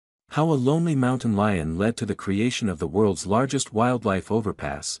How a lonely mountain lion led to the creation of the world's largest wildlife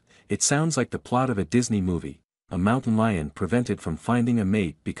overpass. It sounds like the plot of a Disney movie. A mountain lion prevented from finding a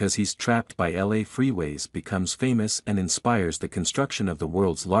mate because he's trapped by LA freeways becomes famous and inspires the construction of the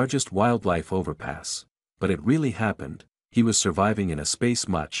world's largest wildlife overpass. But it really happened. He was surviving in a space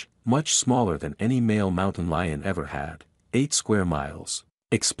much smaller than any male mountain lion ever had. 8 square miles.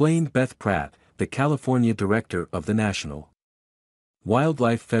 Explained Beth Pratt, the California director of the National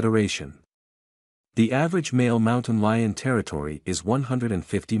Wildlife Federation. The average male mountain lion territory is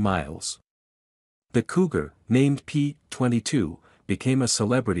 150 miles. The cougar, named Pete, 22, became a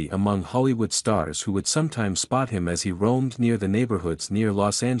celebrity among Hollywood stars who would sometimes spot him as he roamed near the neighborhoods near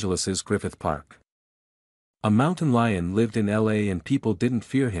Los Angeles' Griffith Park. A mountain lion lived in LA and people didn't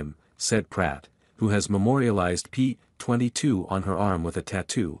fear him, said Pratt, who has memorialized Pete, 22 on her arm with a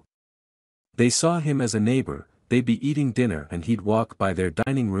tattoo. They saw him as a neighbor. They'd be eating dinner and he'd walk by their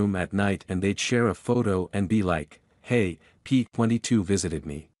dining room at night and they'd share a photo and be like, "Hey, Pete 22 visited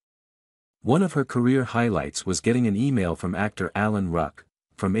me." One of her career highlights was getting an email from actor Alan Ruck,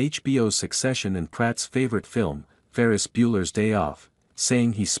 from HBO's Succession and Pratt's favorite film, Ferris Bueller's Day Off,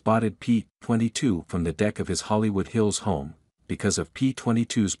 saying he spotted Pete 22 from the deck of his Hollywood Hills home. Because of Pete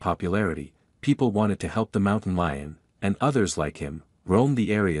 22's popularity, people wanted to help the mountain lion, and others like him, roam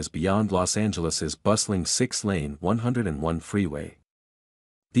the areas beyond Los Angeles' bustling 6-lane 101 freeway.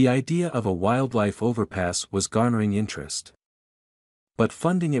 The idea of a wildlife overpass was garnering interest. But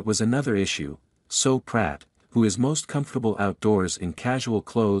funding it was another issue, so Pratt, who is most comfortable outdoors in casual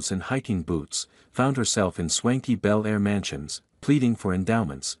clothes and hiking boots, found herself in swanky Bel Air mansions, pleading for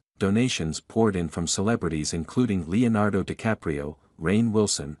endowments. Donations poured in from celebrities including Leonardo DiCaprio, Rainn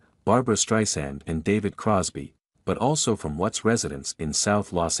Wilson, Barbra Streisand and David Crosby, but also from Watts residents in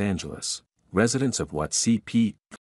South Los Angeles. Residents of Watts see Pete